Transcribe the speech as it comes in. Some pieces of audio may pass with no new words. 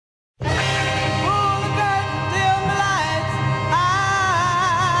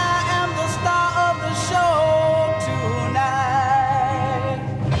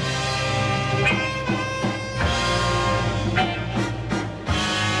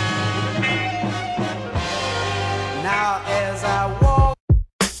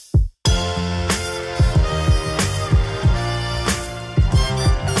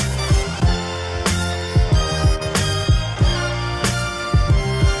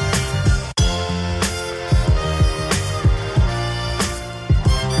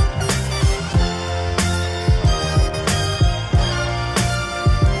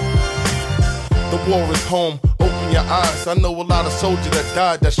war is home, open your eyes. I know a lot of soldiers that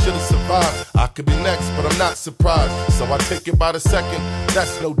died that should've survived. I could be next, but I'm not surprised. So I take it by the second,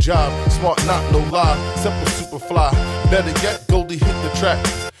 that's no job. Smart, not no lie, simple, super fly. Better yet, Goldie hit the track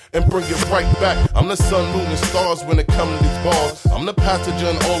and bring it right back. I'm the sun, moon, and stars when it comes to these bars. I'm the passenger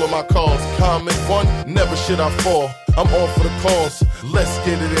in all of my cars. Comment one, never should I fall. I'm all for the cause, let's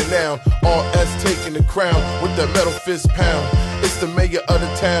get it in now. RS taking the crown with that metal fist pound. It's the mayor of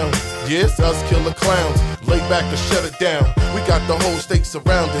the town, yeah, it's us killer clowns. Lay back and shut it down, we got the whole state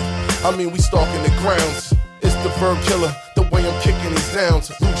surrounded. I mean, we stalking the grounds. It's the verb killer, the way I'm kicking these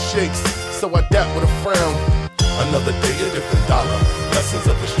downs. Loose shakes, so I dap with a frown. Another day, a different dollar. Lessons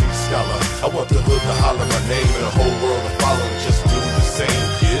of a street scholar. I want the hood to holler my name and the whole world to follow and just do the same.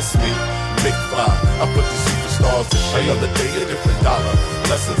 Yeah, it's me, McFly. I put the superstars to shame. Another day, a different dollar.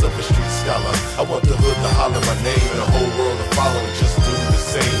 Lessons of a street scholar. I want the hood to holler my name and the whole world to follow and just do the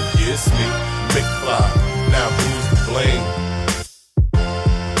same. Yeah, it's me, McFly. Now who's to blame?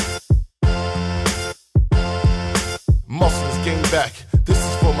 Muscles game back. This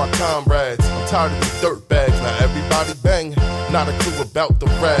is for my comrades. I'm tired of these dirt bags. Now everybody bang. Not a clue about the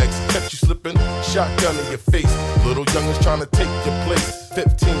rags. Catch you slipping, shotgun in your face. Little youngins trying to take your place.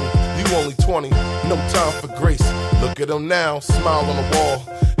 15, you only 20. No time for grace. Look at them now, smile on the wall.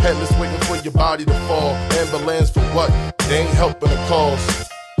 Headless waiting for your body to fall. Ambulance for what? They ain't helping the cause.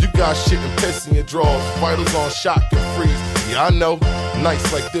 You got shit and piss in your drawers. Vitals on shock and freeze. Yeah, I know.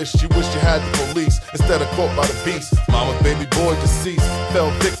 Nights like this, you wish you had the police instead of caught by the beast. Mama, baby boy deceased, fell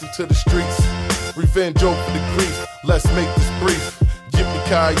victim to the streets. Revenge over the grief, let's make this brief.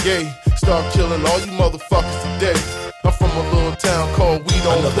 Yippee-ki-yay, start killing all you motherfuckers today. I'm from a little town called We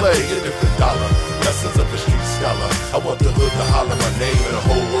Don't Play. Another day, a different dollar. Lessons of a street scholar. I want the hood to holler my name and the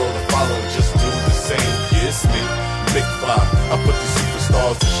whole world to follow and just do the same. Yeah, it's me, McFly. I put these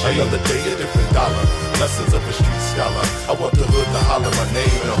superstars to shame. Another day, a different dollar. Lessons of a street scholar. I want the hood to holler my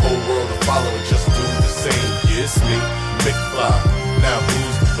name